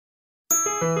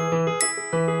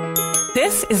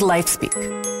This is LifeSpeak,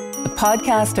 a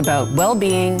podcast about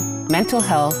well-being, mental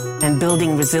health, and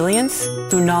building resilience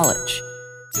through knowledge.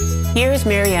 Here's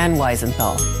Marianne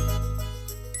Weisenthal.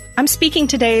 I'm speaking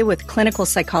today with clinical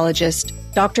psychologist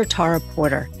Dr. Tara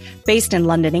Porter. Based in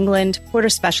London, England, Porter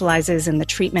specializes in the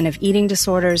treatment of eating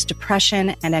disorders,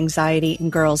 depression, and anxiety in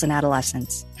girls and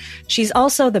adolescents. She's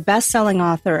also the best-selling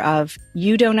author of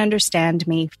You Don't Understand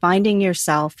Me, Finding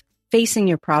Yourself, Facing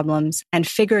Your Problems, and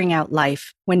Figuring Out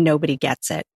Life When Nobody Gets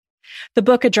It. The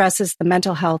book addresses the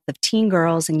mental health of teen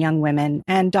girls and young women,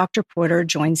 and Dr. Porter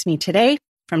joins me today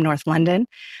from North London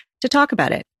to talk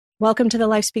about it. Welcome to the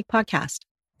LifeSpeak podcast.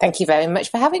 Thank you very much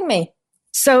for having me.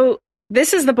 So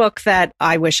this is the book that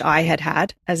I wish I had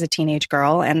had as a teenage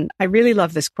girl. And I really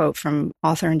love this quote from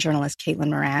author and journalist Caitlin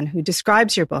Moran, who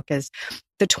describes your book as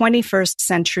the 21st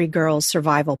century girl's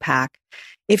survival pack.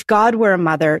 If God were a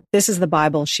mother, this is the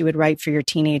Bible she would write for your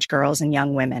teenage girls and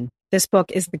young women. This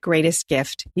book is the greatest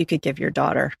gift you could give your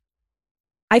daughter.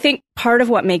 I think part of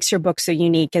what makes your book so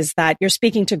unique is that you're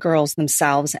speaking to girls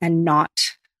themselves and not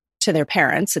to their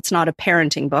parents. It's not a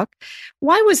parenting book.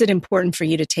 Why was it important for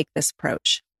you to take this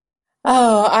approach?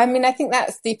 I think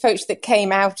that's the approach that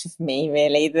came out of me,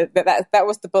 really. That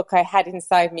was the book I had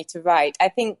inside me to write. I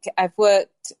think I've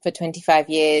worked for 25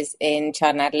 years in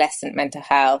child and adolescent mental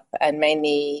health, and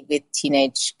mainly with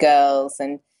teenage girls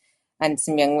and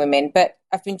some young women. But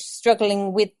I've been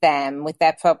struggling with them, with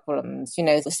their problems,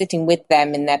 sitting with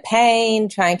them in their pain,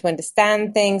 trying to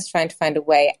understand things, trying to find a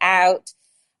way out.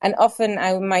 And often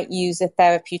I might use a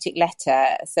therapeutic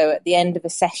letter. So at the end of a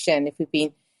session, if we've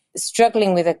been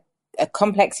struggling with a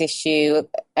complex issue,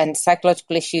 and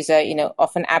psychological issues are,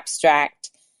 often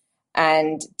abstract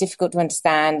and difficult to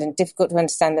understand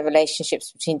the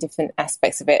relationships between different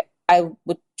aspects of it, I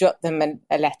would drop them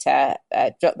a letter,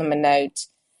 drop them a note,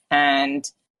 and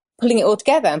pulling it all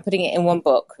together and putting it in one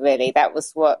book, really. That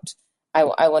was what I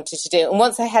wanted to do. And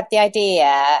once I had the idea,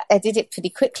 I did it pretty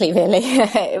quickly, really.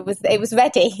 It was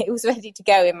ready. It was ready to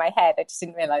go in my head. I just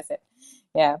didn't realize it.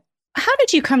 Yeah. How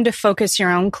did you come to focus your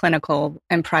own clinical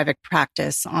and private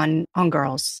practice on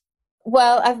girls?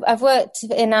 Well, I've worked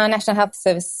in our National Health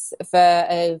Service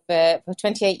for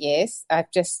 28 years. I've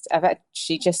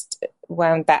actually just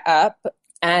wound that up,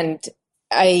 and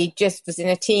I just was in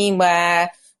a team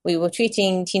where we were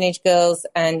treating teenage girls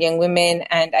and young women,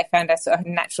 and I found I sort of had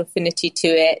a natural affinity to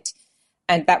it,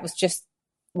 and that was just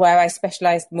where I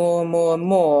specialised more and more and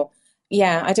more.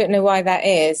 Yeah, I don't know why that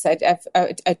is.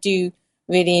 I do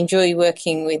really enjoy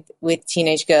working with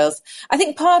teenage girls. I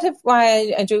think part of why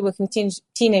I enjoy working with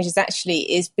teenagers actually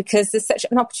is because there's such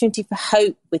an opportunity for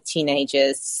hope with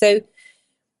teenagers. So,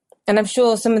 and I'm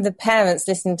sure some of the parents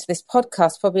listening to this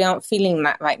podcast probably aren't feeling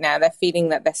that right now. They're feeling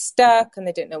that they're stuck and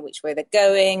they don't know which way they're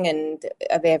going, and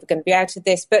are they ever going to be out of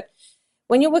this? But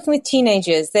when you're working with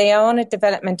teenagers, they are on a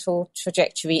developmental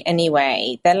trajectory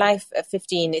anyway. Their life at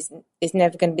 15 is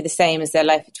never going to be the same as their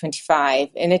life at 25.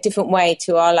 In a different way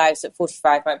to our lives at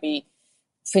 45 might be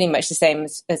pretty much the same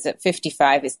as at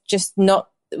 55. It's just not,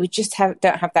 we just don't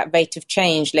have that rate of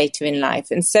change later in life.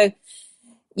 And so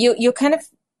you're kind of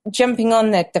jumping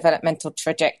on their developmental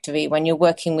trajectory when you're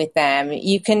working with them.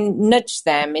 You can nudge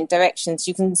them in directions.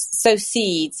 You can sow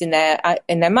seeds in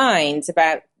their minds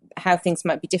about how things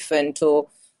might be different, or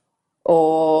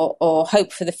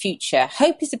hope for the future.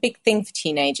 Hope is a big thing for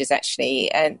teenagers, actually,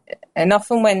 and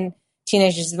often when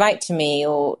teenagers write to me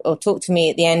or talk to me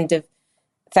at the end of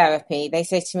therapy, they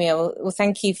say to me, "Oh, well,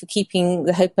 thank you for keeping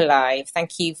the hope alive.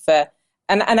 Thank you for,"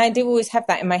 and I do always have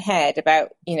that in my head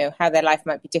about how their life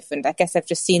might be different. I guess I've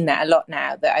just seen that a lot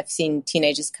now, that I've seen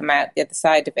teenagers come out the other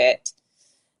side of it,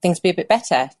 things be a bit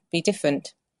better, be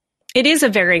different. It is a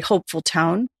very hopeful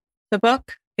tone, the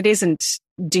book. It isn't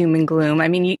doom and gloom. I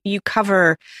mean, you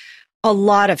cover a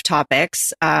lot of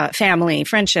topics, family,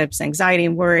 friendships, anxiety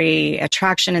and worry,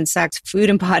 attraction and sex,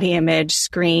 food and body image,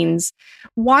 screens.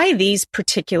 Why these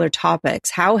particular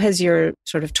topics? How has your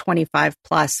sort of 25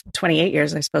 plus, 28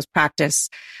 years, I suppose, practice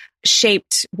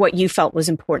shaped what you felt was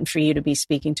important for you to be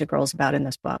speaking to girls about in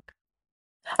this book?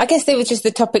 I guess they were just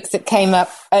the topics that came up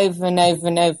over and over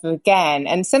and over again.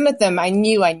 And some of them I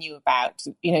knew about,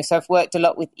 so I've worked a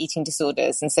lot with eating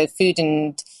disorders. And so food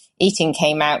and eating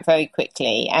came out very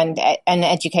quickly, and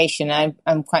education.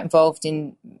 I'm quite involved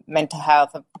in mental health.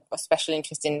 I've got a special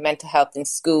interest in mental health in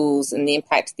schools and the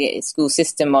impact of the school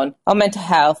system on mental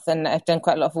health. And I've done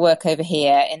quite a lot of work over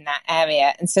here in that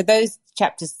area. And so those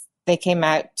chapters, they came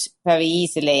out very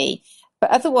easily. But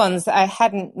other ones I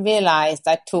hadn't realised.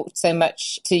 I talked so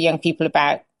much to young people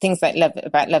about things like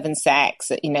love and sex,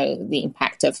 the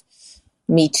impact of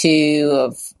Me Too,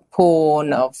 of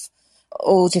porn, of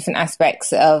all different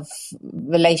aspects of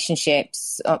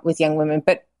relationships with young women,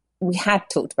 but we had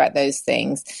talked about those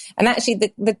things. And actually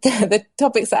the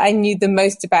topics that I knew the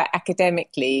most about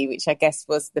academically, which I guess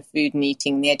was the food and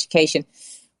eating, the education,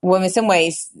 well, in some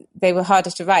ways they were harder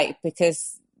to write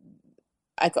because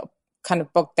I got kind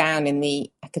of bogged down in the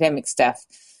academic stuff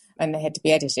and they had to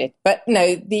be edited. But no,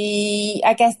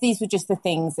 I guess these were just the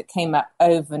things that came up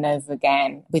over and over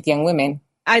again with young women.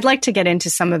 I'd like to get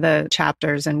into some of the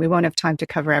chapters, and we won't have time to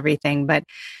cover everything, but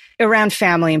around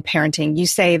family and parenting, you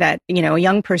say that, a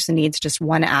young person needs just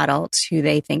one adult who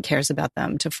they think cares about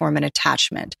them to form an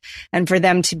attachment and for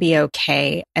them to be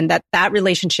okay. And that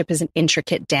relationship is an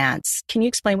intricate dance. Can you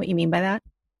explain what you mean by that?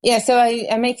 Yeah, so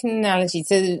I make an analogy.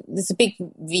 So there's a big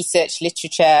research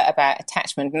literature about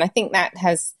attachment, and I think that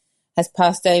has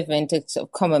passed over into sort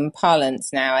of common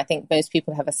parlance now. I think most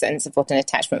people have a sense of what an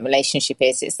attachment relationship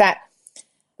is. It's that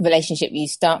relationship you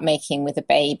start making with a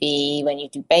baby when you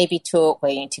do baby talk,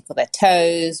 where you tickle their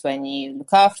toes, when you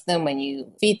look after them, when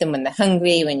you feed them when they're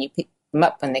hungry, when you pick them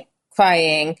up when they're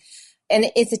crying. And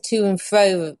it is a to and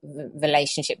fro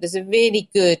relationship. There's a really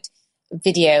good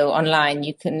video online.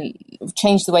 You can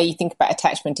change the way you think about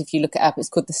attachment if you look it up. It's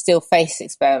called the still face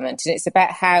experiment. And it's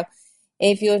about how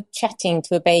if you're chatting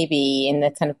to a baby in the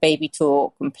kind of baby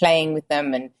talk and playing with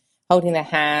them and holding their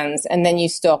hands, and then you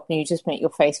stop and you just make your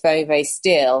face very, very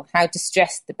still, how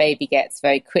distressed the baby gets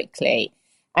very quickly.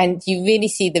 And you really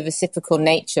see the reciprocal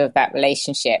nature of that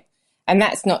relationship. And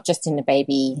that's not just in the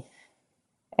baby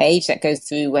age, that goes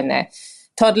through when they're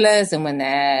toddlers and when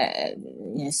they're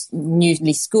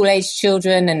newly school-aged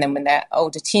children and then when they're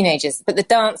older teenagers. But the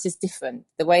dance is different.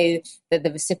 The way that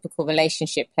the reciprocal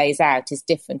relationship plays out is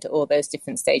different at all those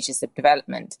different stages of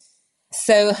development.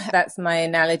 So that's my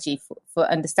analogy for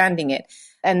understanding it.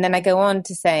 And then I go on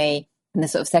to say in the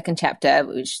sort of second chapter,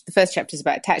 which the first chapter is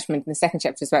about attachment and the second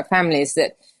chapter is about families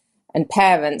and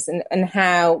parents, and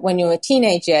how when you're a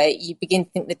teenager, you begin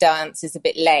to think the dance is a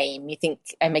bit lame. You think,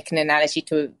 I make an analogy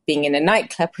to being in a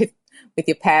nightclub with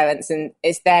your parents, and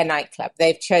it's their nightclub.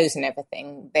 They've chosen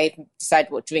everything. They've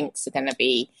decided what drinks are going to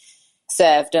be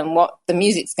served and what the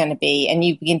music's going to be. And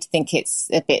you begin to think it's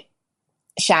a bit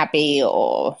shabby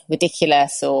or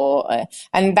ridiculous,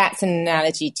 and that's an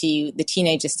analogy to the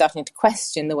teenagers starting to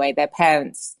question the way their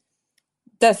parents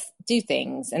do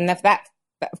things. And that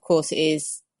of course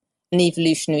is an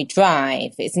evolutionary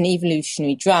drive. It's an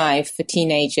evolutionary drive for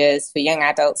teenagers, for young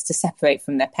adults, to separate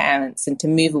from their parents and to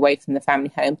move away from the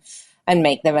family home and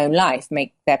make their own life,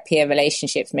 make their peer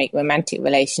relationships, make romantic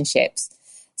relationships.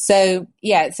 So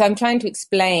I'm trying to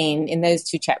explain in those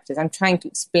two chapters,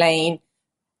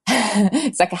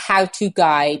 it's like a how-to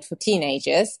guide for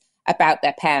teenagers about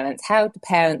their parents. How do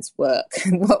parents work?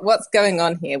 What's going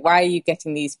on here? Why are you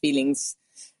getting these feelings?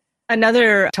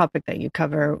 Another topic that you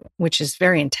cover, which is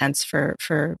very intense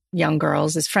for young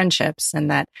girls, is friendships, and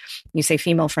that you say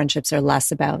female friendships are less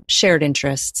about shared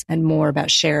interests and more about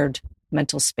shared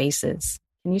mental spaces.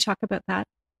 Can you talk about that?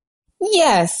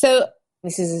 Yeah, so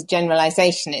this is a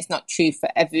generalization. It's not true for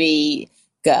every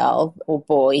girl or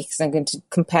boy, because I'm going to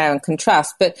compare and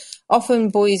contrast, but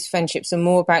often boys' friendships are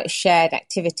more about shared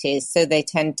activities. So they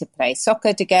tend to play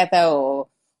soccer together or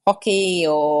hockey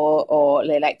or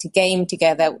they like to game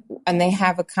together, and they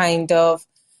have a kind of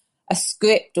a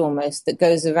script almost that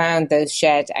goes around those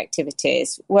shared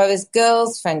activities. Whereas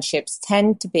girls' friendships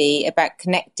tend to be about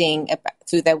connecting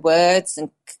through their words and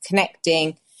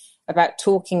connecting about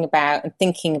talking about and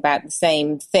thinking about the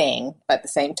same thing at the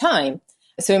same time.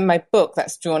 So in my book,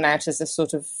 that's drawn out as a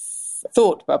sort of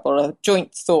thought bubble, a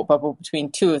joint thought bubble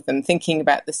between two of them, thinking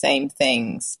about the same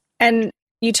things. And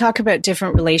you talk about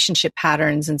different relationship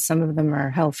patterns, and some of them are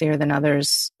healthier than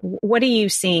others. What are you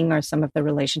seeing are some of the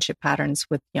relationship patterns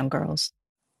with young girls?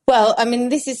 Well, I mean,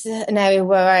 this is an area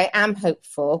where I am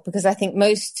hopeful, because I think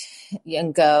most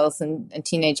young girls and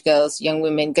teenage girls, young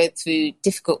women, go through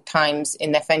difficult times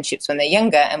in their friendships when they're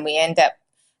younger, and we end up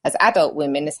as adult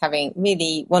women as having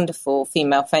really wonderful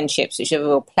female friendships, which are a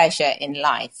real pleasure in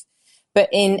life. But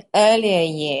in earlier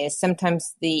years,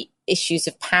 sometimes the issues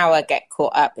of power get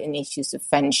caught up in issues of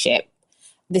friendship.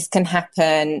 This can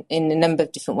happen in a number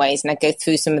of different ways, and I go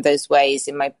through some of those ways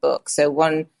in my book. So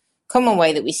one common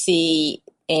way that we see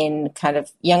in kind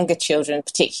of younger children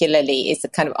particularly is the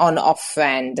kind of on-off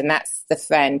friend, and that's the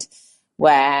friend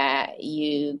where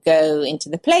you go into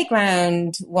the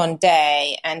playground one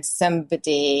day and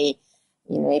somebody,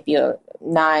 maybe you're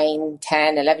 9,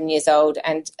 10, 11 years old,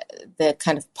 and the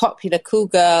kind of popular cool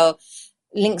girl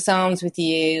links arms with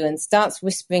you and starts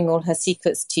whispering all her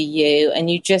secrets to you. And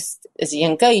you just, as a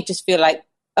young girl, you just feel like,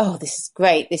 oh, this is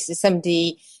great. This is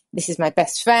somebody this is my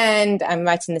best friend. I'm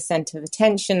right in the center of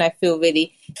attention. I feel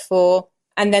really for.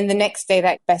 And then the next day,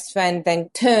 that best friend then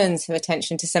turns her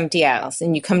attention to somebody else.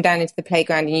 And you come down into the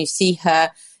playground and you see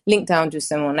her linked arms with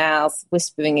someone else,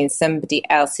 whispering in somebody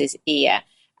else's ear.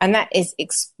 And that is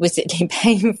exquisitely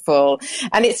painful.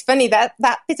 And it's funny that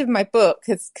that bit of my book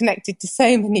has connected to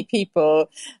so many people.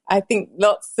 I think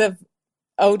lots of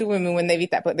older women, when they read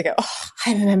that book, they go, oh,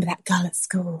 I remember that girl at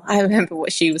school. I remember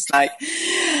what she was like.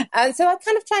 And so I'm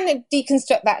kind of trying to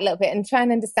deconstruct that a little bit and try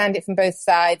and understand it from both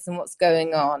sides and what's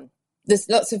going on. There's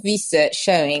lots of research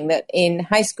showing that in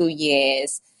high school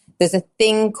years, there's a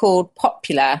thing called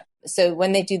popular. So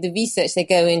when they do the research, they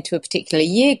go into a particular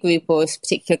year group or a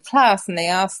particular class and they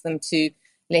ask them to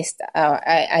list,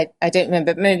 I don't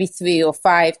remember, maybe 3 or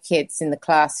 5 kids in the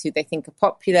class who they think are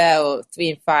popular, or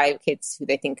 3 and 5 kids who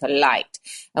they think are liked.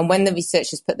 And when the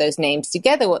researchers put those names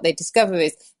together, what they discover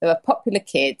is there are popular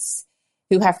kids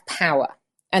who have power.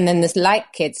 And then there's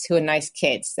like kids who are nice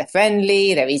kids. They're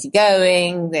friendly, they're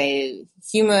easygoing, they're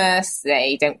humorous,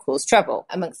 they don't cause trouble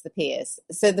amongst the peers.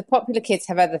 So the popular kids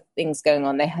have other things going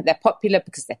on. They're popular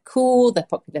because they're cool, they're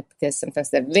popular because sometimes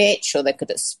they're rich, or they're good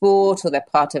at sport, or they're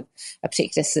part of a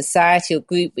particular society or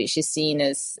group which is seen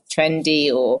as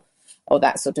trendy or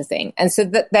that sort of thing. And so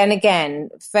then again,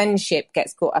 friendship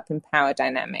gets caught up in power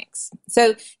dynamics.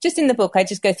 So just in the book, I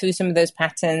just go through some of those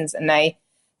patterns and I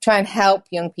try and help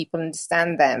young people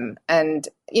understand them. And,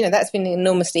 you know, that's been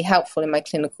enormously helpful in my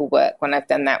clinical work when I've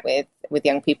done that with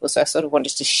young people. So I sort of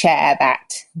wanted to share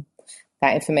that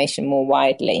information more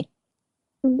widely.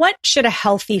 What should a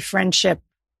healthy friendship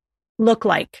look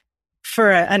like for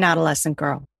an adolescent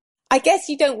girl? I guess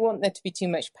you don't want there to be too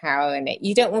much power in it.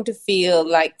 You don't want to feel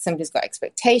like somebody's got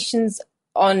expectations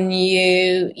on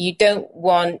you. You don't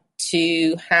want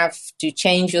to have to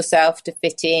change yourself to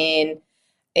fit in.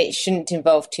 It shouldn't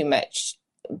involve too much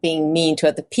being mean to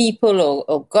other people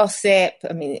or gossip.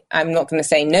 I mean, I'm not going to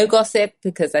say no gossip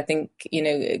because I think, you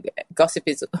know, gossip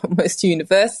is almost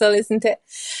universal, isn't it?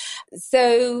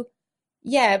 So,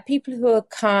 yeah, people who are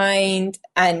kind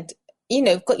and, you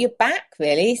know, got your back,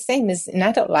 really, same as in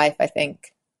adult life, I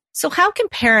think. So how can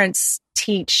parents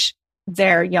teach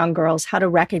their young girls how to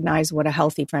recognize what a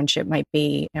healthy friendship might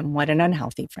be and what an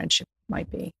unhealthy friendship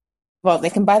might be? Well,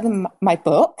 they can buy them my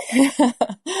book and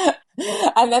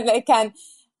then they can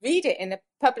read it in a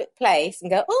public place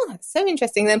and go, oh, that's so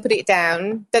interesting. Then put it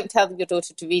down. Don't tell your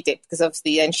daughter to read it because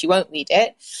obviously then she won't read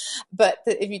it. But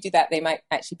if you do that, they might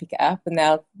actually pick it up and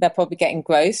they'll probably get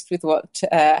engrossed with what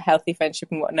healthy friendship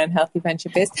and what an unhealthy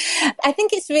friendship is. I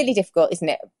think it's really difficult, isn't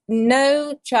it?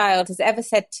 No child has ever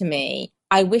said to me,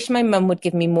 I wish my mum would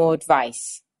give me more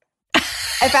advice.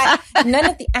 In fact, none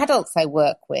of the adults I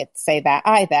work with say that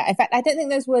either. In fact, I don't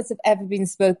think those words have ever been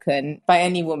spoken by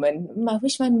any woman. I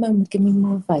wish my mum would give me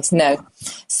more advice. No.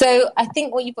 So I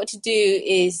think what you've got to do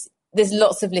is there's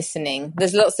lots of listening.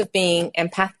 There's lots of being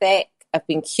empathic, of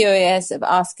being curious, of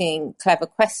asking clever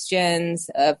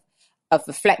questions, of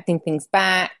reflecting things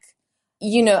back.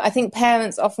 You know, I think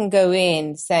parents often go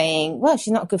in saying, well,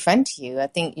 she's not a good friend to you. I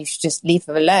think you should just leave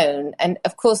her alone. And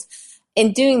of course,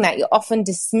 in doing that, you're often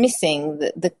dismissing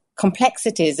the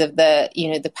complexities of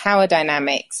the power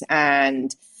dynamics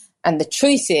and the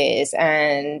choices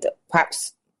and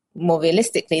perhaps more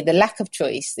realistically, the lack of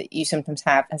choice that you sometimes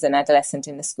have as an adolescent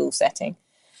in a school setting.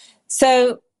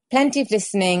 So plenty of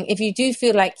listening. If you do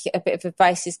feel like a bit of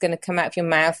advice is going to come out of your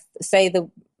mouth, say the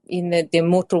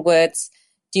immortal words,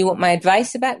 do you want my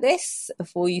advice about this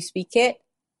before you speak it?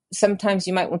 Sometimes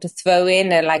you might want to throw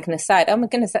in an aside. Oh my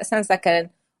goodness, that sounds like an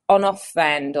on-off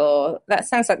friend, or that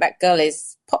sounds like that girl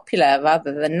is popular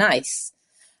rather than nice.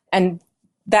 And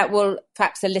that will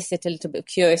perhaps elicit a little bit of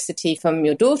curiosity from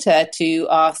your daughter to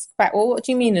ask back, well, what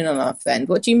do you mean an on-off friend?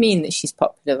 What do you mean that she's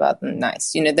popular rather than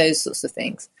nice? You know, those sorts of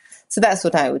things. So that's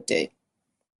what I would do.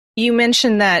 You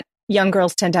mentioned that young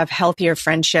girls tend to have healthier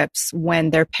friendships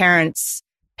when their parents'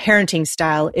 parenting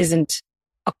style isn't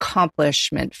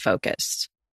accomplishment focused.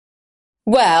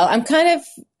 Well, I'm kind of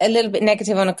a little bit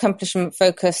negative on accomplishment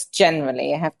focus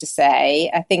generally, I have to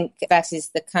say. I think that is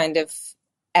the kind of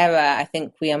error I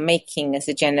think we are making as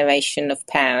a generation of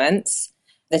parents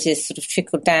that is sort of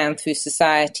trickled down through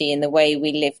society in the way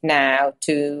we live now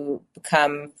to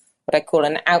become what I call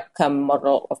an outcome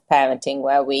model of parenting,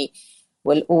 where we're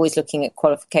always looking at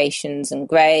qualifications and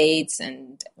grades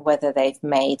and whether they've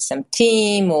made some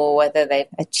team or whether they've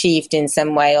achieved in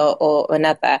some way or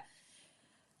another.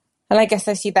 And I guess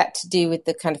I see that to do with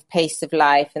the kind of pace of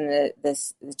life and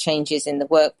the changes in the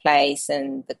workplace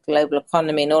and the global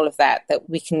economy and all of that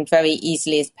we can very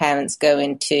easily as parents go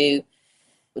into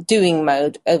doing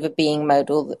mode over being mode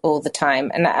all the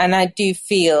time. And I do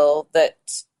feel that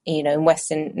in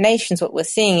Western nations, what we're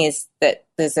seeing is that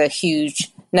there's a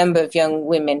huge number of young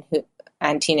women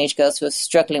and teenage girls who are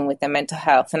struggling with their mental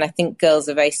health. And I think girls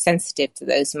are very sensitive to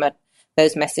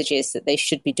those messages that they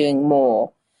should be doing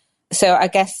more. So I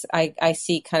guess I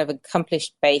see kind of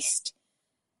accomplished-based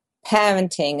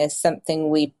parenting as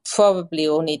something we probably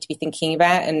all need to be thinking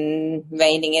about and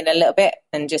reining in a little bit,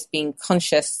 and just being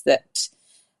conscious that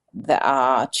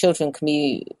our children can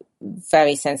be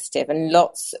very sensitive. And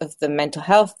lots of the mental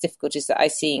health difficulties that I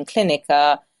see in clinic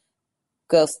are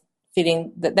girls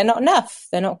feeling that they're not enough,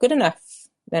 they're not good enough,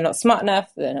 they're not smart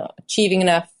enough, they're not achieving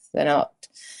enough, they're not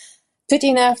pretty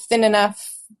enough, thin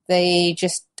enough, they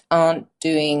just aren't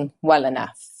doing well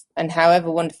enough. And however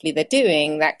wonderfully they're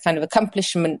doing, that kind of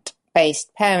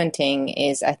accomplishment-based parenting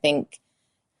is, I think,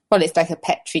 well, it's like a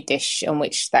petri dish on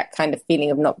which that kind of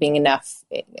feeling of not being enough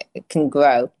it can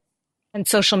grow. And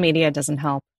social media doesn't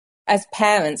help. As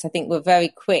parents, I think we're very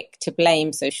quick to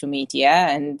blame social media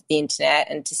and the internet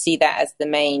and to see that as the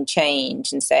main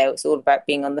change and say, oh, it's all about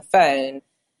being on the phone.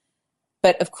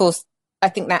 But of course, I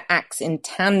think that acts in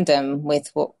tandem with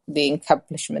what the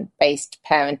accomplishment-based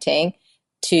parenting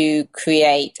to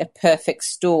create a perfect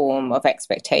storm of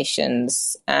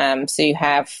expectations. So you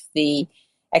have the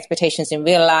expectations in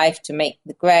real life to make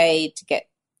the grade, to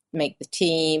make the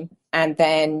team, and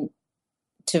then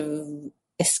to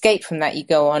escape from that, you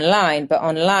go online. But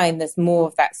online, there's more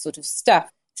of that sort of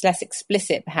stuff. It's less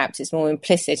explicit, perhaps. It's more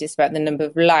implicit. It's about the number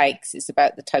of likes. It's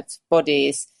about the types of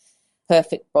bodies,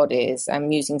 perfect bodies.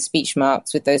 I'm using speech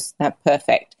marks with those, that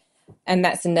perfect. And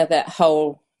that's another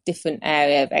whole different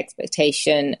area of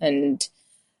expectation and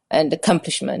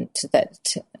accomplishment,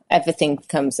 that everything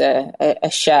becomes a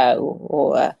show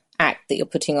or an act that you're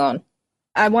putting on.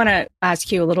 I want to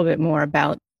ask you a little bit more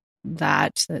about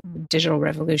that the digital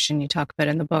revolution you talk about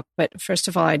in the book. But first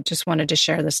of all, I just wanted to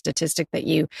share the statistic that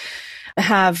you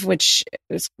have, which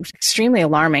is extremely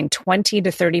alarming. 20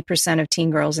 to 30% of teen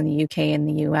girls in the UK and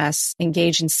the US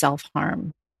engage in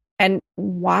self-harm. And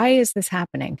why is this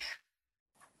happening?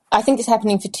 I think it's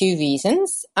happening for two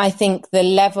reasons. I think the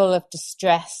level of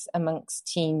distress amongst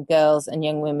teen girls and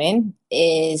young women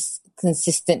is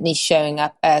consistently showing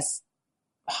up as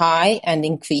high and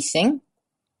increasing.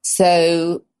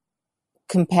 So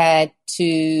compared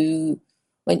to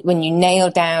when you nail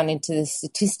down into the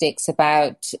statistics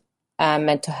about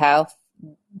mental health,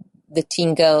 the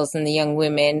teen girls and the young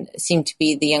women seem to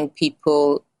be the young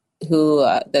people who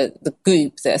are the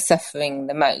group that are suffering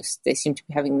the most. They seem to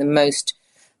be having the most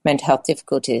mental health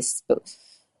difficulties.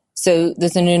 So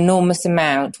there's an enormous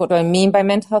amount. What do I mean by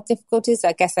mental health difficulties?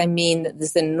 I guess I mean that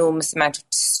there's an enormous amount of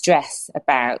distress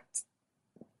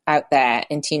out there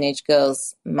in teenage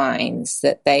girls' minds,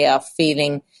 that they're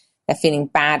feeling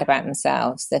bad about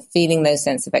themselves. They're feeling those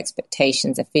sense of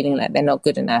expectations. They're feeling like they're not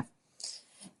good enough.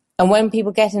 And when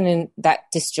people get in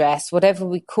that distress, whatever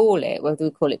we call it, whether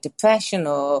we call it depression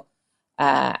or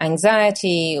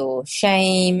anxiety or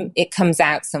shame, it comes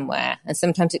out somewhere. And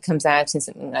sometimes it comes out in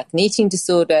something like an eating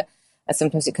disorder, and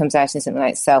sometimes it comes out in something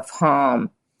like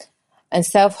self-harm. And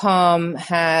self-harm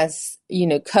has,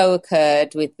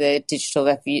 co-occurred with the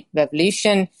digital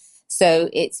revolution. So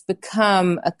it's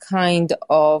become a kind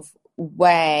of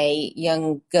way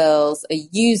young girls are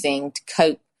using to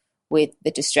cope with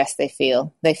the distress they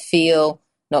feel. They feel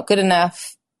not good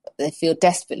enough. They feel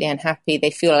desperately unhappy.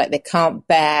 They feel like they can't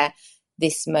bear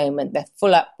this moment. They're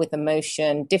full up with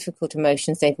emotion, difficult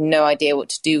emotions. They have no idea what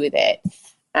to do with it.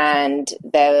 And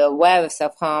they're aware of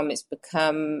self-harm. It's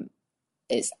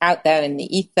out there in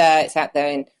the ether. It's out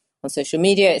there on social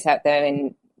media. It's out there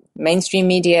in mainstream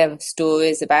media,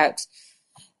 stories about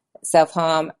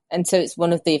self-harm. And so it's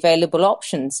one of the available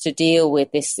options to deal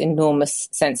with this enormous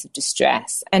sense of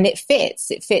distress. And it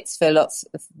fits for lots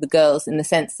of the girls in the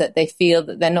sense that they feel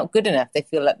that they're not good enough. They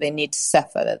feel like they need to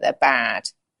suffer, that they're bad.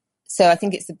 So I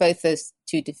think it's both those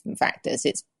two different factors.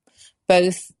 It's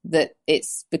both that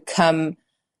it's become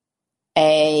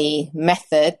a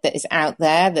method that is out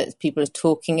there, that people are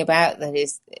talking about,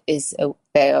 that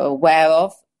they're aware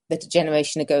of, that a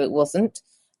generation ago it wasn't,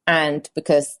 and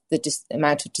because the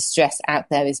amount of distress out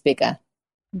there is bigger.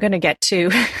 I'm going to get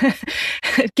to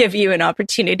give you an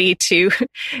opportunity to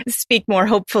speak more,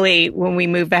 hopefully, when we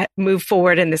move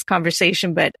forward in this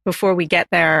conversation. But before we get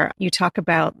there, you talk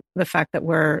about the fact that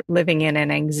we're living in an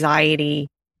anxiety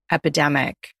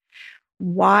epidemic.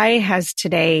 Why has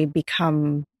today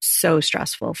become so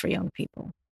stressful for young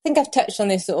people? I think I've touched on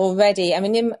this already. I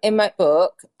mean, in my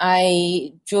book,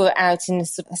 I draw it out in a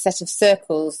set of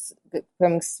circles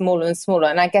becoming smaller and smaller.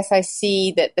 And I guess I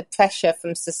see that the pressure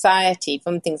from society,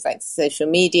 from things like social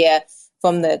media,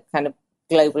 from the kind of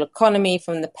global economy,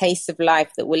 from the pace of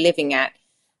life that we're living at,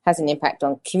 has an impact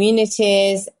on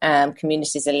communities.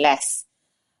 Communities are less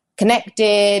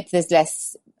connected. There's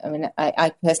less,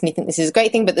 I personally think this is a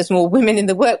great thing, but there's more women in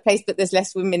the workplace, but there's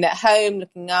less women at home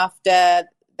looking after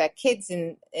their kids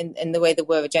in the way there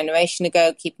were a generation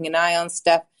ago, keeping an eye on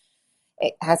stuff.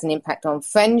 It has an impact on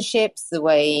friendships, the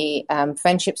way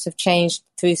friendships have changed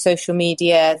through social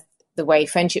media, the way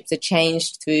friendships are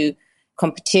changed through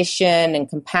competition and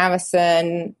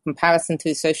comparison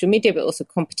through social media, but also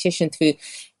competition through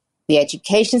the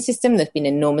education system. There's been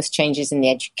enormous changes in the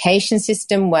education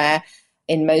system, where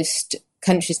in most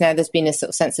countries now there's been a sort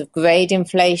of sense of grade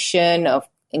inflation, of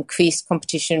increased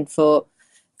competition for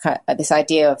this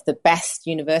idea of the best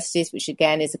universities, which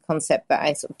again is a concept that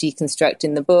I sort of deconstruct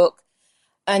in the book.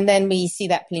 And then we see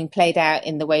that being played out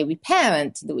in the way we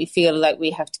parent, that we feel like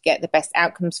we have to get the best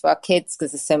outcomes for our kids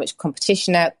because there's so much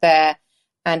competition out there.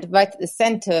 And right at the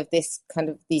center of this kind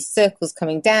of these circles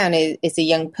coming down is a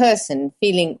young person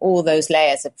feeling all those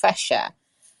layers of pressure,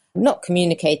 not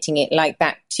communicating it like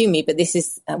that to me, but this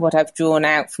is what I've drawn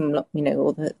out from,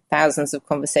 all the thousands of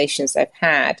conversations I've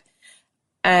had.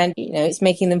 And, it's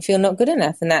making them feel not good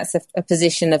enough. And that's a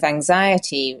position of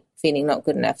anxiety, feeling not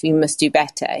good enough. You must do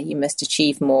better. You must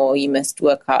achieve more. You must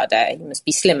work harder. You must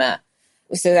be slimmer.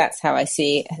 So that's how I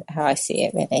see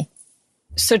it, really.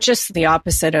 So just the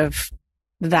opposite of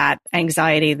that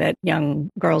anxiety that young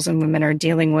girls and women are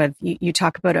dealing with, you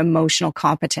talk about emotional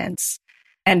competence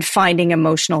and finding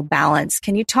emotional balance.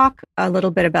 Can you talk a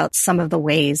little bit about some of the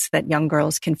ways that young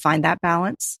girls can find that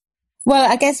balance?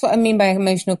 Well, I guess what I mean by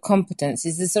emotional competence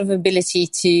is the sort of ability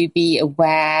to be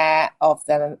aware of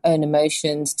their own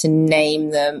emotions, to name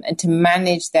them, and to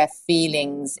manage their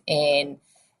feelings in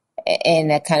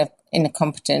a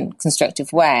competent,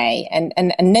 constructive way.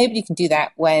 And nobody can do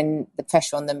that when the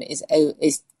pressure on them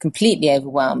is completely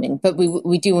overwhelming. But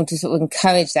we do want to sort of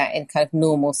encourage that in kind of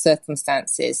normal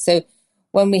circumstances. So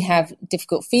when we have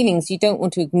difficult feelings, you don't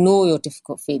want to ignore your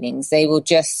difficult feelings. They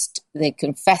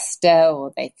can fester,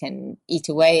 or they can eat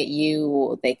away at you,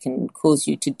 or they can cause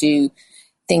you to do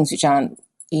things which aren't,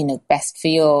 best for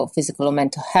your physical or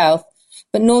mental health.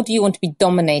 But nor do you want to be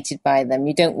dominated by them.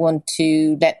 You don't want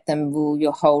to let them rule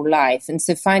your whole life. And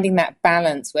so finding that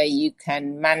balance where you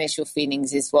can manage your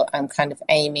feelings is what I'm kind of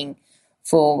aiming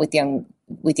for with young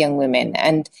women.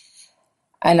 And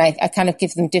I kind of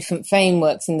give them different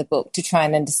frameworks in the book to try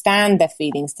and understand their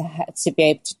feelings, to be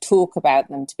able to talk about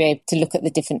them, to be able to look at the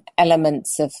different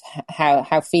elements of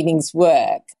how feelings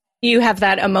work. You have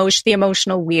that the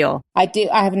emotional wheel. I do.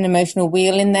 I have an emotional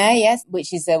wheel in there, yes,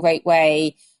 which is a great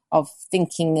way of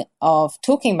thinking of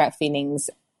talking about feelings.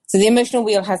 So the emotional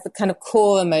wheel has the kind of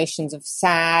core emotions of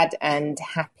sad and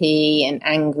happy and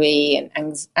angry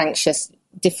and anxious,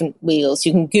 different wheels.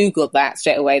 You can Google that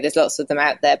straight away. There's lots of them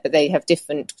out there, but they have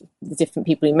different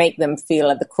people who make them feel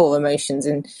like the core emotions,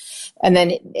 and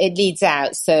then it leads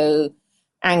out. So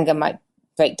anger might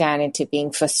break down into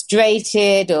being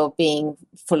frustrated, or being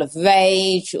full of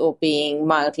rage, or being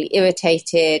mildly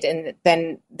irritated, and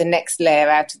then the next layer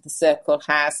out of the circle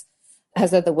has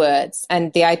other words.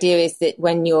 And the idea is that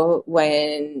when you're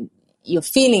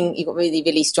feeling, you've got really,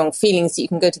 really strong feelings, you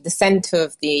can go to the center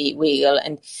of the wheel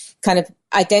and kind of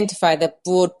identify the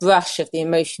broad brush of the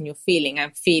emotion you're feeling.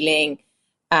 I'm feeling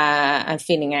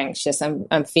anxious.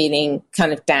 I'm feeling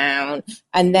kind of down,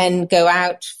 and then go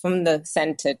out from the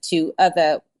center to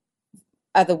other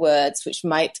words which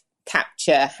might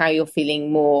capture how you're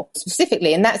feeling more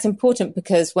specifically. And that's important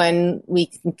because when we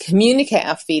can communicate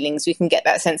our feelings, we can get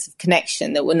that sense of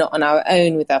connection, that we're not on our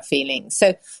own with our feelings.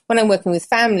 So when I'm working with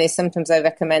families, sometimes I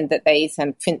recommend that they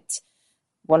print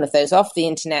one of those off the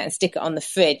internet and stick it on the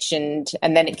fridge, and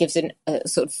then it gives a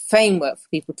sort of framework for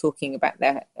people talking about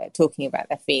their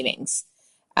feelings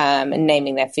and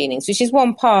naming their feelings, which is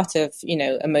one part of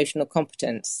emotional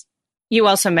competence. You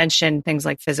also mentioned things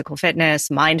like physical fitness,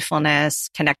 mindfulness,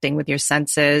 connecting with your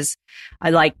senses. I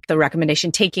like the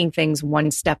recommendation, taking things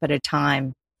one step at a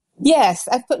time. Yes,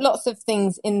 I've put lots of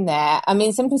things in there. I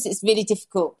mean, sometimes it's really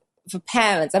difficult for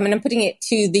parents. I mean, I'm putting it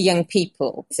to the young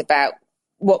people. It's about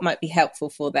what might be helpful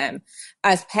for them.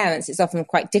 As parents, it's often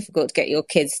quite difficult to get your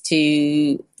kids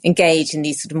to engage in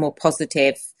these sort of more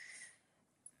positive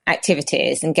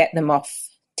activities and get them off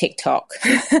TikTok.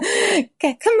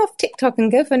 Come off TikTok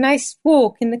and go for a nice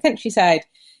walk in the countryside.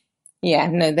 Yeah,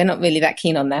 no, they're not really that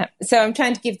keen on that. So I'm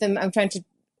trying to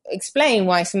explain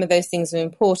why some of those things are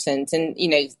important. And,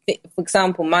 for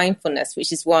example, mindfulness,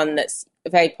 which is one that's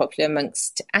very popular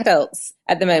amongst adults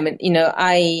at the moment.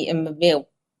 I am a real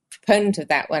proponent of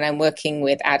that when I'm working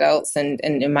with adults, and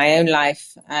in my own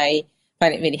life, I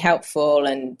find it really helpful,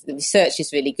 and the research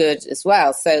is really good as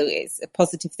well. So it's a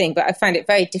positive thing. But I find it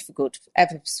very difficult to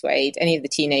ever persuade any of the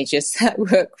teenagers that I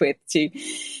work with to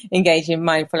engage in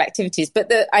mindful activities.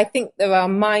 But I think there are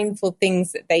mindful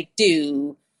things that they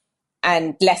do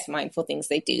and less mindful things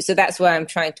they do. So that's where I'm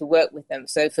trying to work with them.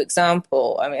 So, for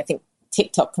example, I think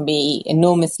TikTok can be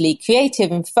enormously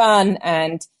creative and fun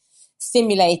and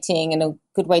stimulating and a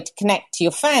good way to connect to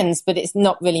your friends, but it's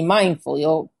not really mindful.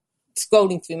 You're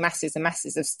scrolling through masses and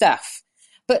masses of stuff.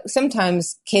 But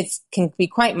sometimes kids can be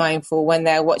quite mindful when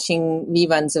they're watching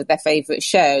reruns of their favourite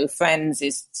show. Friends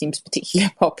seems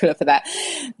particularly popular for that.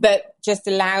 But just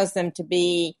allows them to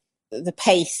be, the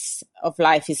pace of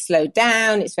life is slowed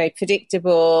down. It's very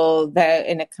predictable. They're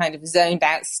in a kind of zoned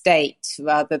out state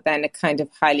rather than a kind of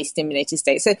highly stimulated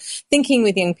state. So thinking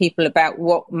with young people about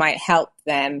what might help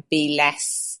them be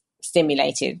less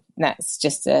stimulated. That's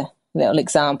just a little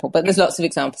example, but there's lots of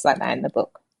examples like that in the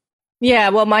book. Yeah,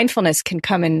 well, mindfulness can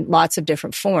come in lots of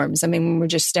different forms. I mean, when we're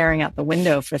just staring out the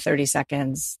window for 30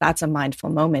 seconds, that's a mindful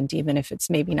moment, even if it's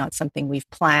maybe not something we've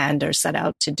planned or set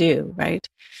out to do, right?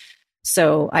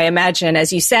 So I imagine,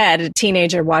 as you said, a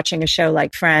teenager watching a show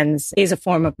like Friends is a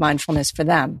form of mindfulness for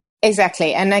them.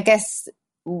 Exactly. And I guess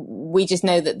we just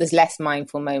know that there's less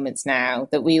mindful moments now,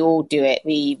 that we all do it.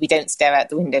 We don't stare out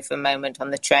the window for a moment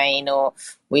on the train, or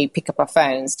we pick up our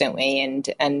phones, don't we,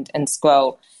 and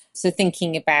scroll. So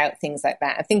thinking about things like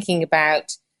that, and thinking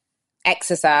about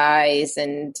exercise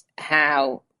and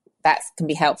how that can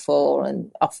be helpful,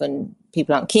 and often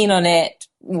people aren't keen on it,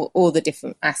 all the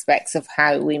different aspects of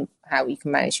how we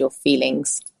can manage your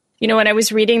feelings. You know, when I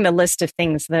was reading the list of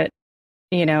things that,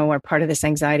 you know, are part of this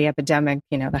anxiety epidemic,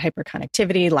 you know, the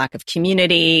hyperconnectivity, lack of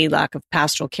community, lack of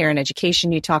pastoral care and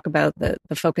education, you talk about the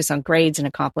focus on grades and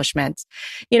accomplishments.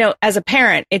 You know, as a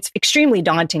parent, it's extremely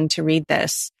daunting to read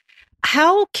this.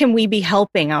 How can we be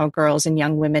helping our girls and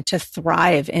young women to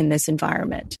thrive in this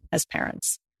environment as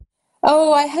parents?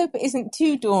 Oh, I hope it isn't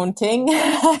too daunting.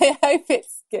 I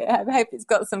hope it's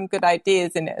got some good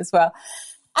ideas in it as well.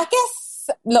 I guess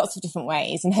lots of different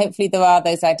ways, and hopefully there are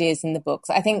those ideas in the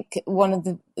books. I think one of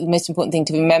the most important thing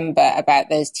to remember about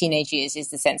those teenage years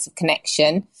is the sense of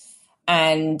connection.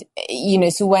 And, you know,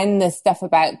 so when the stuff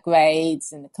about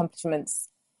grades and accomplishments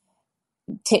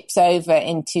tips over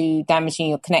into damaging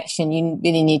your connection, you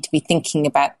really need to be thinking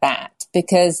about that,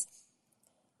 because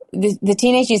the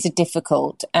teenage years are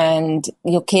difficult, and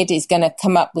your kid is going to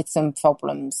come up with some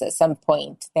problems at some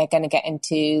point. They're going to get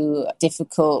into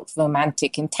difficult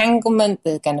romantic entanglement.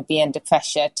 They're going to be under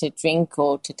pressure to drink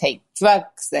or to take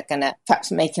drugs. They're going to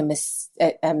perhaps make a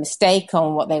mistake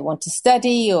on what they want to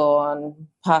study or on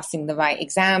passing the right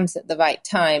exams at the right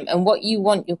time. And what you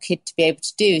want your kid to be able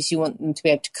to do is you want them to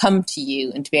be able to come to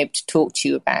you and to be able to talk to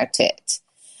you about it.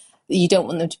 You don't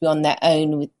want them to be on their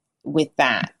own with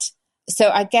that. So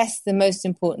I guess the most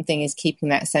important thing is keeping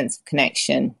that sense of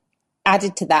connection.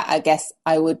 Added to that, I guess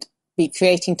I would be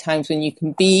creating times when you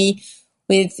can be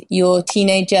with your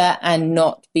teenager and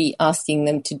not be asking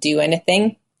them to do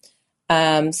anything.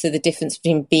 So the difference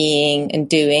between being and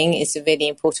doing is a really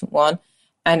important one.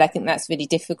 And I think that's really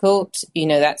difficult. You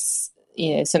know, that's,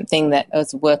 you know, something that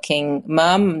as a working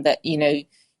mum, that, you know,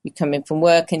 you come in from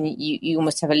work and you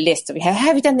almost have a list of,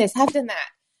 have you done this? Have you done that?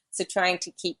 So trying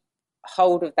to keep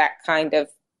hold of that kind of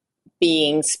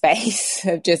being space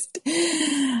of just,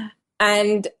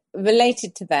 and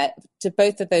related to that, to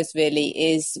both of those really,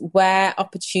 is where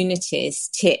opportunities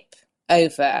tip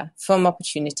over from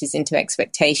opportunities into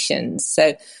expectations.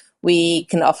 So we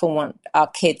can often want our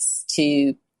kids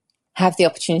to have the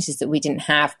opportunities that we didn't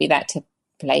have, be that to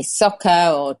play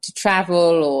soccer or to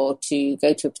travel or to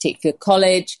go to a particular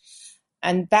college.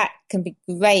 And that can be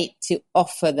great to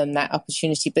offer them that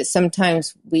opportunity. But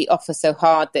sometimes we offer so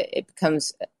hard that it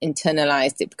becomes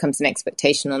internalized, it becomes an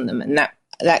expectation on them. And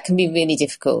that can be really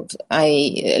difficult.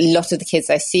 A lot of the kids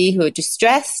I see who are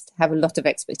distressed have a lot of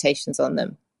expectations on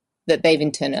them that they've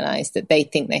internalized, that they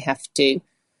think they have to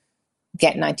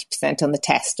get 90% on the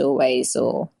test always,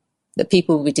 or that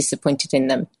people will be disappointed in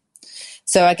them.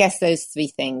 So I guess those three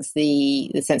things, the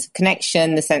sense of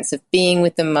connection, the sense of being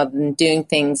with them rather than doing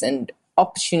things, and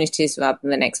opportunities rather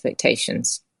than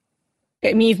expectations.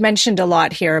 I mean, you've mentioned a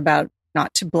lot here about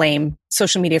not to blame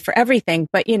social media for everything,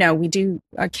 but, you know,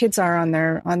 our kids are on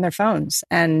their phones.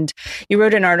 And you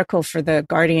wrote an article for the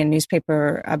Guardian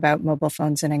newspaper about mobile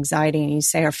phones and anxiety. And you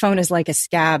say our phone is like a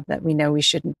scab that we know we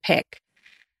shouldn't pick.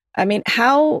 I mean,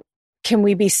 how can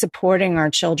we be supporting our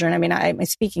children? I mean, I'm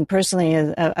speaking personally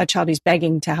as a child who's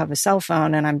begging to have a cell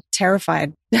phone, and I'm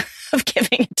terrified of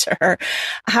giving it to her.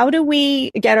 How do we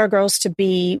get our girls to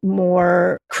be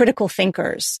more critical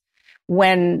thinkers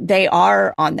when they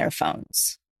are on their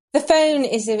phones? The phone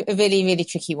is a really, really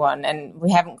tricky one, and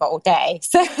we haven't got all day.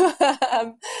 So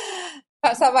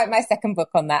perhaps I'll write my second book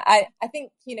on that. I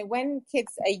think, when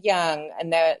kids are young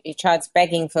and your child's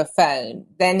begging for a phone,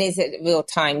 then is it a real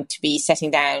time to be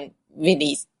setting down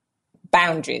really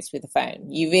boundaries with the phone.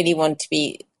 You really want to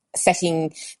be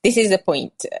setting, this is a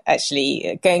point,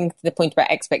 actually, going to the point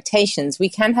about expectations. We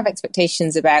can have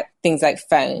expectations about things like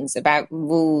phones, about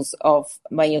rules of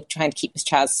when you're trying to keep this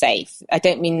child safe. I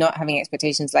don't mean not having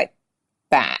expectations like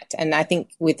that. And I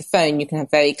think with the phone, you can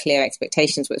have very clear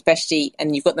expectations, especially,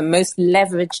 and you've got the most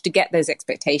leverage to get those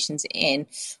expectations in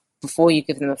before you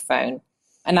give them a phone.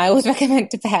 And I always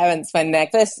recommend to parents when they're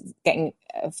first getting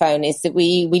a phone is that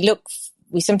we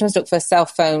sometimes look for a cell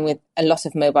phone with a lot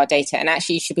of mobile data, and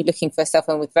actually you should be looking for a cell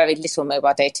phone with very little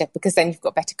mobile data, because then you've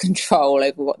got better control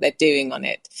over what they're doing on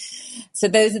it. So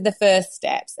those are the first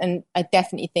steps. And I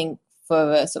definitely think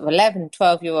for a sort of 11,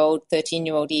 12-year-old,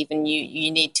 13-year-old even,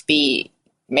 you need to be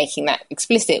making that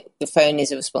explicit. The phone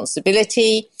is a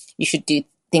responsibility. You should do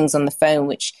things on the phone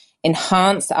which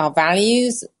enhance our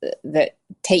values, that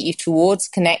take you towards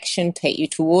connection, take you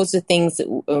towards the things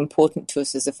that are important to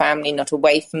us as a family, not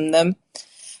away from them.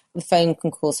 The phone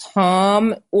can cause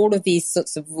harm. All of these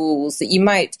sorts of rules that you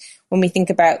might, when we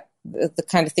think about the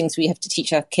kind of things we have to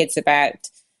teach our kids about,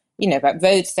 about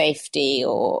road safety,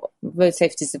 or road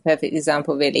safety is a perfect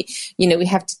example, really. We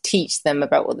have to teach them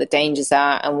about what the dangers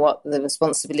are and what the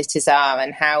responsibilities are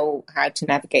and how to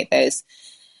navigate those.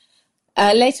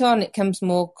 Later on, it becomes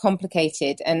more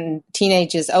complicated, and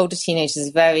older teenagers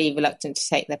are very reluctant to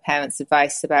take their parents'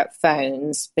 advice about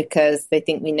phones because they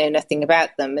think we know nothing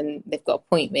about them, and they've got a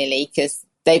point, really, because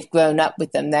they've grown up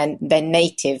with them. They're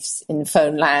natives in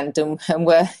phone land, and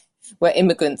we're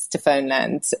immigrants to phone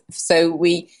land, so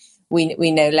we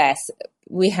know less.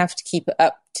 We have to keep it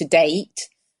up to date.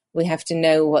 We have to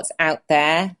know what's out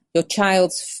there. Your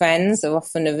child's friends are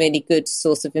often a really good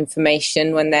source of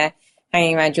information. When they're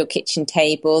hanging around your kitchen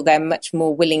table, they're much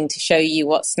more willing to show you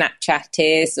what Snapchat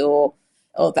is or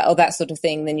that sort of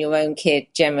thing than your own kid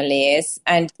generally is.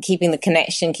 And keeping the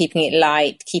connection, keeping it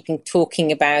light,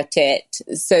 talking about it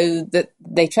so that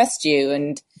they trust you,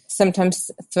 and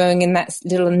sometimes throwing in that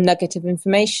little nugget of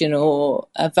information or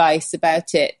advice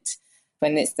about it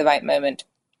when it's the right moment.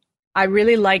 I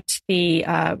really liked the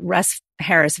Russ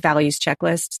Harris values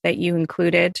checklist that you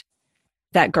included,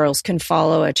 that girls can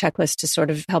follow, a checklist to sort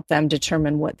of help them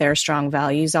determine what their strong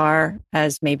values are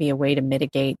as maybe a way to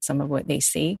mitigate some of what they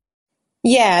see.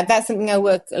 Yeah, that's something I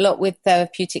work a lot with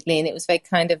therapeutically, and it was very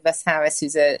kind of Russ Harris,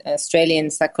 who's an Australian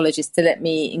psychologist, to let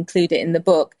me include it in the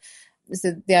book.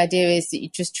 So the idea is that you're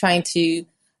just trying to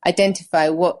identify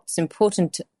what's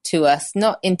important to us,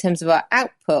 not in terms of our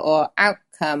output or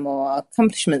outcome or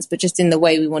accomplishments, but just in the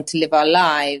way we want to live our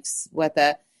lives,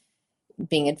 whether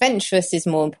being adventurous is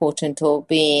more important or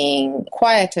being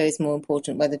quieter is more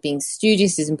important, whether being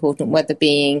studious is important, whether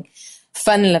being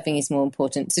fun-loving is more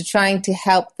important. So trying to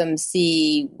help them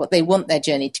see what they want their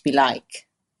journey to be like,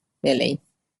 really.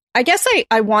 I guess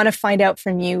I want to find out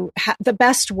from you the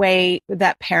best way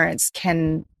that parents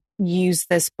can use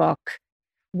this book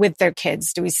with their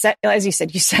kids. Do we as you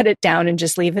said, you set it down and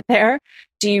just leave it there?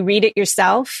 Do you read it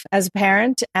yourself as a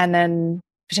parent and then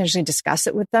potentially discuss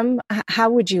it with them? How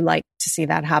would you like to see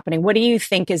that happening? What do you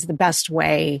think is the best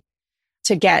way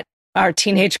to get our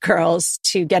teenage girls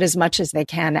to get as much as they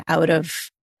can out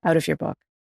of your book?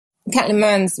 Caitlin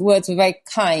Moran's words were very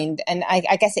kind, and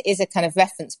I guess it is a kind of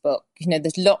reference book.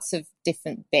 There's lots of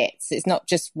different bits. It's not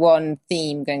just one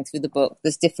theme going through the book.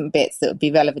 There's different bits that would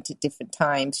be relevant at different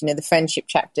times. The friendship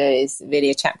chapter is really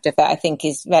a chapter that I think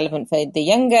is relevant for the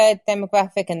younger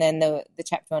demographic, and then the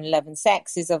chapter on love and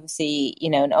sex is obviously,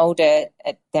 an older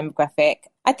demographic.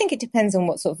 I think it depends on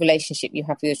what sort of relationship you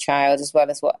have with your child, as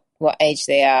well as what age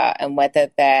they are, and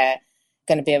whether they're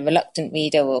going to be a reluctant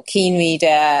reader or keen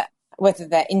reader, whether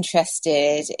they're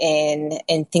interested in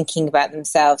thinking about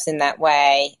themselves in that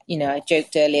way. I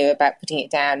joked earlier about putting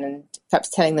it down and perhaps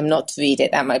telling them not to read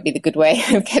it. That might be the good way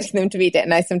of getting them to read it.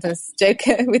 And I sometimes joke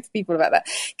with people about that.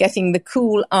 Getting the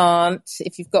cool aunt,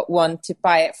 if you've got one, to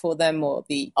buy it for them, or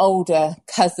the older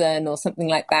cousin or something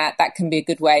like that. That can be a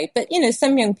good way. But,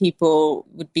 some young people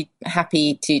would be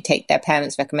happy to take their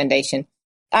parents' recommendation.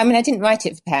 I didn't write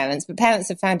it for parents, but parents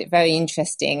have found it very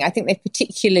interesting. I think they've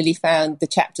particularly found the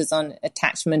chapters on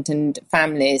attachment and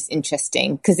families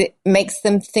interesting because it makes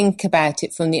them think about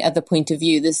it from the other point of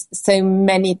view. There's so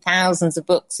many thousands of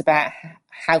books about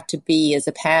how to be as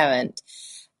a parent,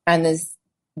 and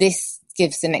this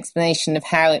gives an explanation of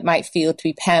how it might feel to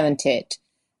be parented,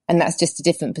 and that's just a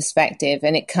different perspective,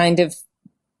 and it kind of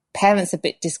parents are a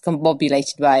bit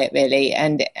discombobulated by it, really.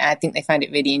 And I think they find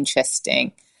it really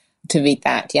interesting to read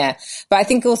that, yeah. But I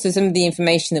think also some of the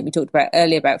information that we talked about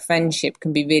earlier about friendship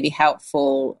can be really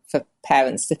helpful for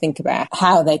parents to think about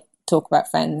how they talk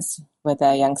about friends with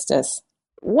their youngsters.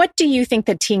 What do you think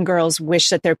that teen girls wish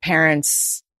that their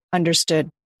parents understood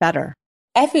better?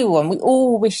 Everyone, we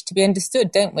all wish to be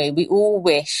understood, don't we? We all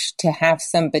wish to have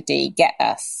somebody get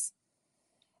us.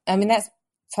 I mean, that's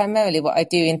primarily what I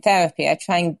do in therapy. I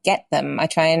try and get them. I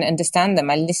try and understand them.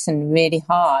 I listen really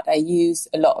hard. I use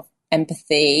a lot of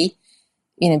empathy,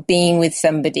 being with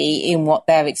somebody in what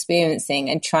they're experiencing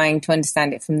and trying to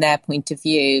understand it from their point of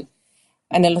view.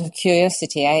 And a lot of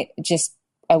curiosity. I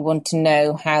want to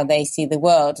know how they see the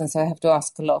world. And so I have to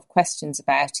ask a lot of questions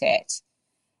about it.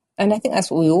 And I think that's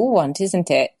what we all want,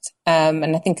 isn't it?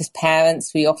 And I think as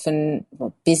parents, we're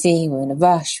busy, we're in a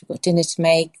rush, we've got dinner to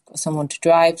make, got someone to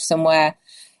drive somewhere,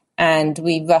 and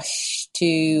we rush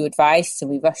to advice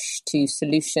and we rush to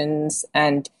solutions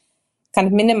and kind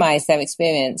of minimize their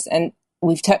experience. And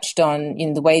we've touched on,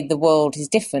 the way the world is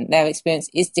different. Their experience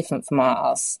is different from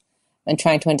ours. And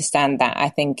trying to understand that, I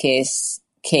think, is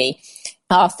key.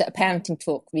 I asked at a parenting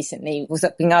talk recently, was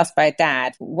being asked by a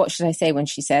dad, what should I say when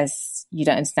she says, you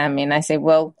don't understand me? And I say,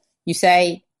 well, you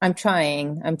say, I'm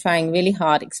trying really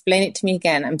hard. Explain it to me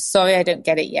again. I'm sorry I don't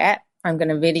get it yet. I'm going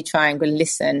to really try. I'm going to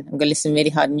listen. I'm going to listen really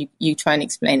hard. And you try and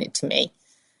explain it to me.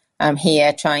 I'm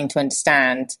here trying to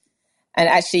understand. And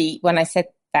actually, when I said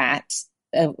that,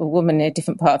 a woman in a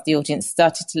different part of the audience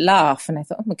started to laugh. And I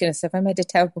thought, oh my goodness, have I made a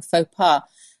terrible faux pas?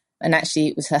 And actually,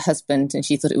 it was her husband, and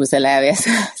she thought it was hilarious.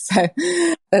 So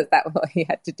that's what he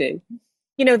had to do.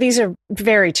 These are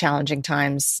very challenging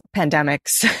times,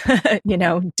 pandemics,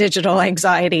 digital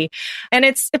anxiety. And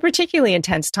it's a particularly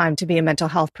intense time to be a mental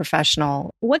health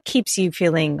professional. What keeps you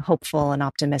feeling hopeful and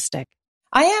optimistic?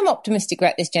 I am optimistic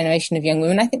about this generation of young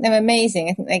women. I think they're amazing.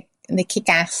 I think they kick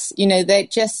ass. They're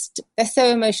so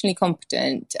emotionally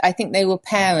competent. I think they will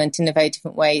parent in a very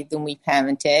different way than we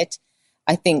parented.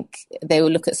 I think they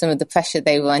will look at some of the pressure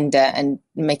they were under and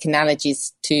make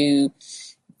analogies to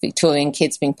Victorian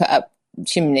kids being put up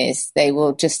chimneys. They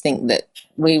will just think that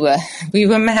we were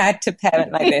mad to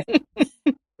parent like this.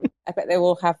 I bet they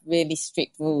will have really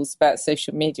strict rules about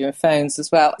social media and phones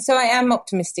as well. So I am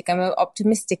optimistic. I'm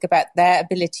optimistic about their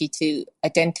ability to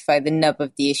identify the nub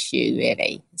of the issue,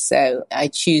 really. So I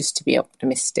choose to be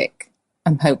optimistic.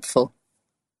 I'm hopeful.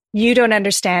 You Don't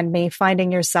Understand Me,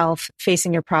 Finding Yourself,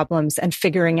 Facing Your Problems, and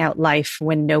Figuring Out Life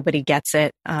When Nobody Gets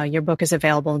It. Your book is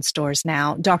available in stores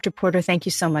now. Dr. Porter, thank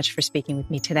you so much for speaking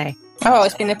with me today. Oh,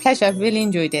 it's been a pleasure. I've really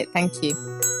enjoyed it. Thank you.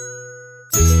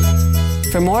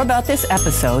 For more about this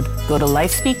episode, go to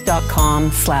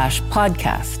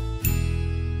lifespeak.com/podcast.